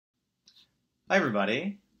Hi,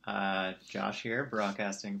 everybody. Josh here,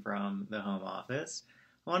 broadcasting from the home office.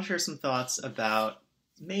 I want to share some thoughts about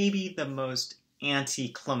maybe the most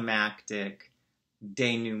anticlimactic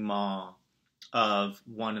denouement of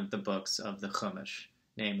one of the books of the Chumash,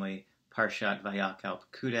 namely Parshat Vayakhel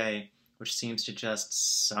Pekudei, which seems to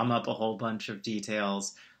just sum up a whole bunch of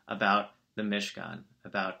details about the Mishkan,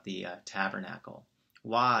 about the tabernacle.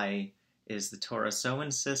 Why is the Torah so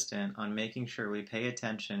insistent on making sure we pay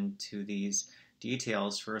attention to these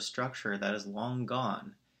details for a structure that is long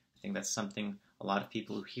gone? I think that's something a lot of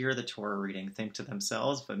people who hear the Torah reading think to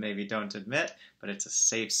themselves, but maybe don't admit, but it's a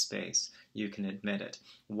safe space. You can admit it.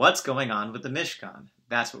 What's going on with the Mishkan?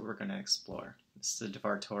 That's what we're going to explore. This is a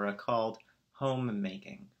Dvar Torah called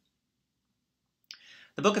Homemaking.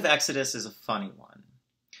 The book of Exodus is a funny one.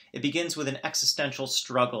 It begins with an existential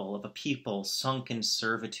struggle of a people sunk in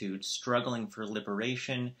servitude, struggling for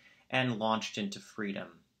liberation and launched into freedom.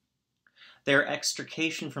 Their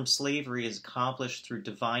extrication from slavery is accomplished through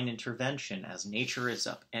divine intervention as nature is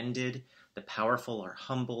upended, the powerful are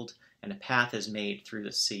humbled, and a path is made through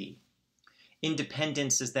the sea.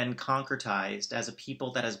 Independence is then concretized as a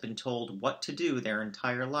people that has been told what to do their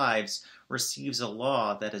entire lives receives a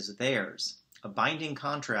law that is theirs, a binding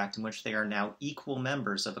contract in which they are now equal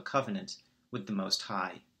members of a covenant with the Most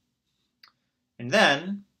High. And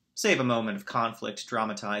then, save a moment of conflict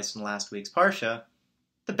dramatized in last week's Parsha,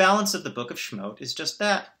 the balance of the book of Shemot is just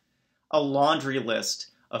that, a laundry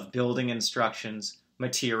list of building instructions,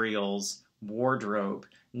 materials, wardrobe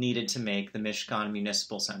needed to make the Mishkan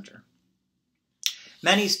Municipal Center.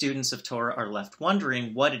 Many students of Torah are left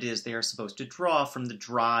wondering what it is they are supposed to draw from the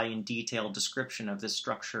dry and detailed description of this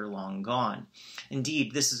structure long gone.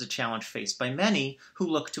 Indeed, this is a challenge faced by many who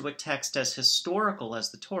look to a text as historical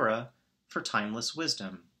as the Torah for timeless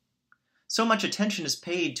wisdom. So much attention is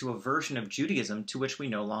paid to a version of Judaism to which we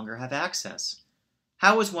no longer have access.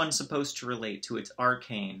 How is one supposed to relate to its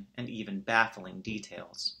arcane and even baffling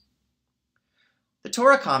details? The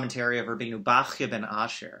Torah commentary of Rabbeinu Vayakhel ben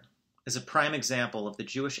Asher is a prime example of the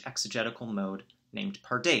Jewish exegetical mode named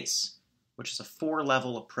Pardes, which is a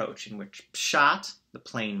four-level approach in which Pshat, the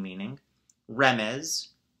plain meaning, Remez,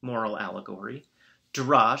 moral allegory,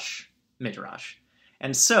 Drash, midrash,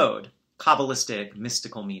 and Sod, Kabbalistic,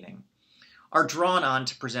 mystical meaning, are drawn on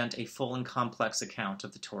to present a full and complex account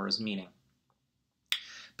of the Torah's meaning.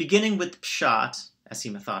 Beginning with Pshat, as he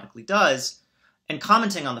methodically does, and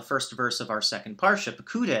commenting on the first verse of our second Parsha,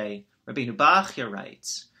 Pekudei, Rabbeinu Vayakhel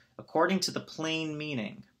writes, according to the plain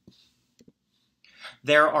meaning,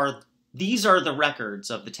 these are the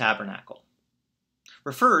records of the tabernacle.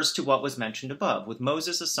 Refers to what was mentioned above, with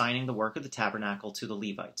Moses assigning the work of the tabernacle to the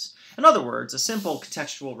Levites. In other words, a simple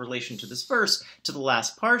contextual relation to this verse, to the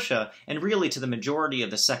last Parsha, and really to the majority of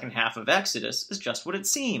the second half of Exodus, is just what it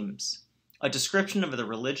seems. A description of the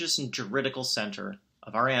religious and juridical center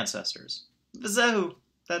of our ancestors. V'zehu,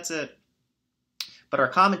 that's it. But our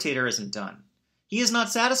commentator isn't done. He is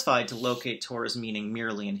not satisfied to locate Torah's meaning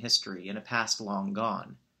merely in history, in a past long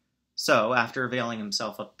gone. So, after availing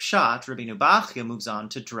himself of Pshat, Rabbeinu Vayakhel moves on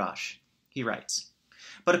to Drash. He writes,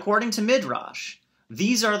 but according to Midrash,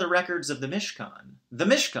 these are the records of the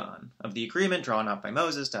Mishkan of the agreement drawn up by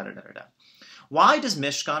Moses, da-da-da-da-da. Why does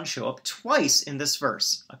Mishkan show up twice in this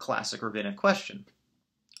verse? A classic rabbinic question.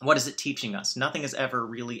 What is it teaching us? Nothing is ever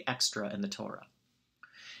really extra in the Torah.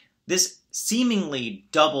 This seemingly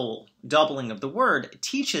doubling of the word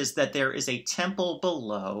teaches that there is a temple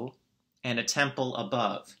below and a temple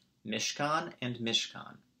above, Mishkan and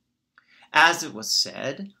Mishkan. As it was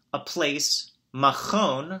said, a place,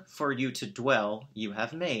 machon, for you to dwell, you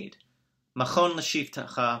have made. Machon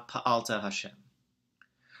l'shivtacha pa'alta Hashem.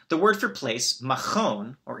 The word for place,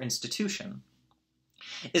 machon, or institution,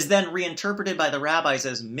 is then reinterpreted by the rabbis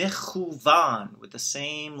as mechuvan, with the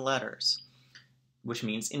same letters, which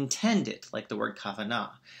means intended, like the word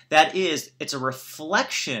kavanah. That is, it's a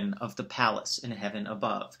reflection of the palace in heaven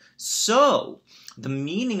above. So, the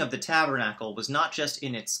meaning of the tabernacle was not just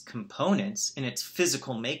in its components, in its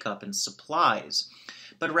physical makeup and supplies,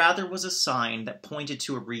 but rather was a sign that pointed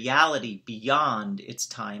to a reality beyond its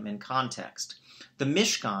time and context. The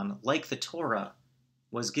Mishkan, like the Torah,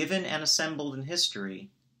 was given and assembled in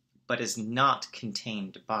history, but is not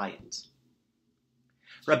contained by it.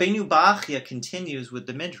 Rabbeinu Vayakhel continues with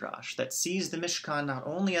the Midrash that sees the Mishkan not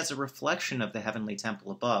only as a reflection of the heavenly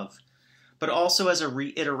temple above, but also as a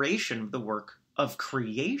reiteration of the work of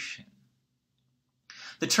creation.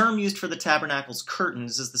 The term used for the tabernacle's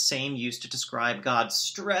curtains is the same used to describe God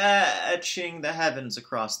stretching the heavens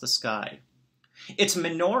across the sky. Its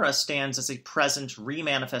menorah stands as a present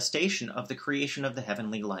remanifestation of the creation of the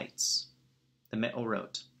heavenly lights, the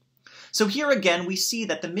Me'orot. So here again we see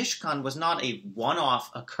that the Mishkan was not a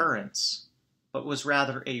one-off occurrence, but was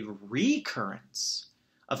rather a recurrence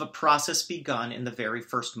of a process begun in the very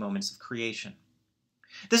first moments of creation.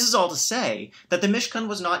 This is all to say that the Mishkan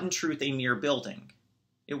was not in truth a mere building.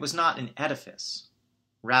 It was not an edifice.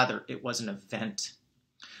 Rather, it was an event,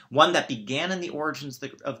 one that began in the origins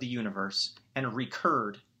of the universe and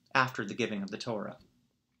recurred after the giving of the Torah.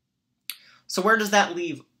 So where does that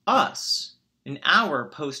leave us in our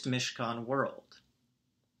post-Mishkan world?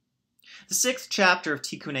 The 6th chapter of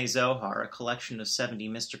Pekudei Zohar, a collection of 70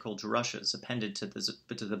 mystical drushes appended to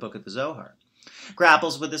the book of the Zohar,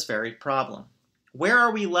 grapples with this very problem. Where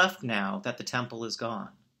are we left now that the temple is gone?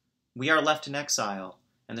 We are left in exile,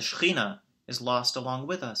 and the Shekhinah is lost along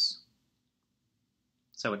with us.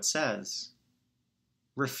 So it says,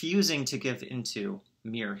 refusing to give into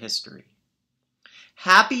mere history.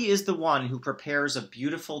 Happy is the one who prepares a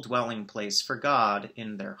beautiful dwelling place for God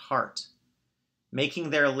in their heart, making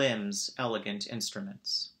their limbs elegant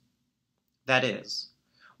instruments. That is,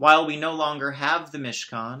 while we no longer have the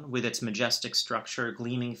Mishkan with its majestic structure,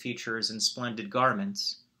 gleaming features, and splendid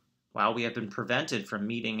garments, while we have been prevented from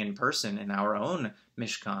meeting in person in our own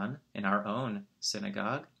Mishkan, in our own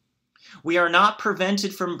synagogue, we are not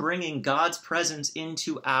prevented from bringing God's presence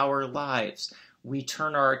into our lives. We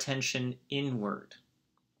turn our attention inward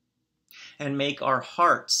and make our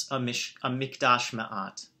hearts a mikdash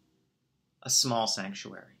ma'at, a small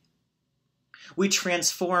sanctuary. We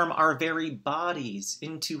transform our very bodies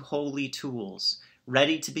into holy tools,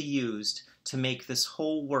 ready to be used to make this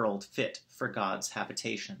whole world fit for God's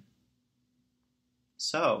habitation.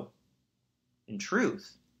 So, in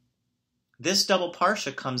truth, this double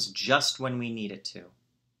parsha comes just when we need it to,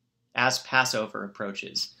 as Passover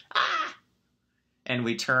approaches, and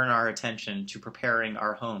we turn our attention to preparing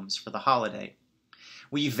our homes for the holiday.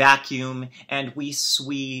 We vacuum, and we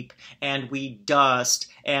sweep, and we dust,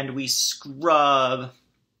 and we scrub,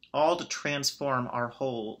 all to transform our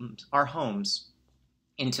homes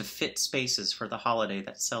into fit spaces for the holiday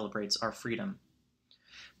that celebrates our freedom.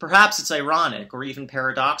 Perhaps it's ironic or even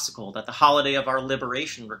paradoxical that the holiday of our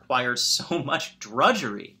liberation requires so much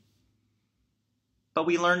drudgery. But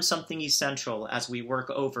we learn something essential as we work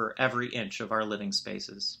over every inch of our living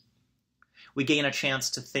spaces. We gain a chance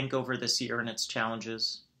to think over this year and its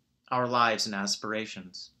challenges, our lives and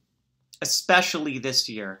aspirations. Especially this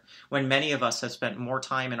year, when many of us have spent more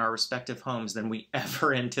time in our respective homes than we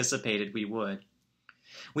ever anticipated we would.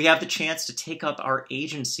 We have the chance to take up our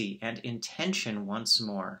agency and intention once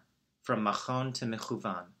more, from machon to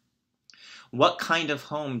mechuvan. What kind of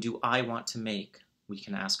home do I want to make? We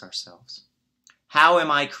can ask ourselves. How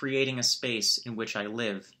am I creating a space in which I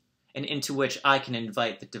live, and into which I can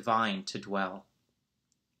invite the divine to dwell?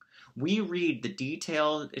 We read the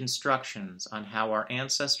detailed instructions on how our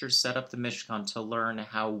ancestors set up the Mishkan to learn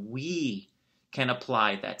how we can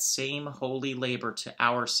apply that same holy labor to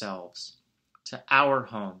ourselves, to our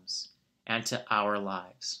homes, and to our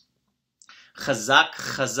lives. Chazak,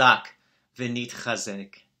 chazak,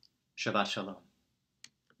 v'nitchazek. Shabbat shalom.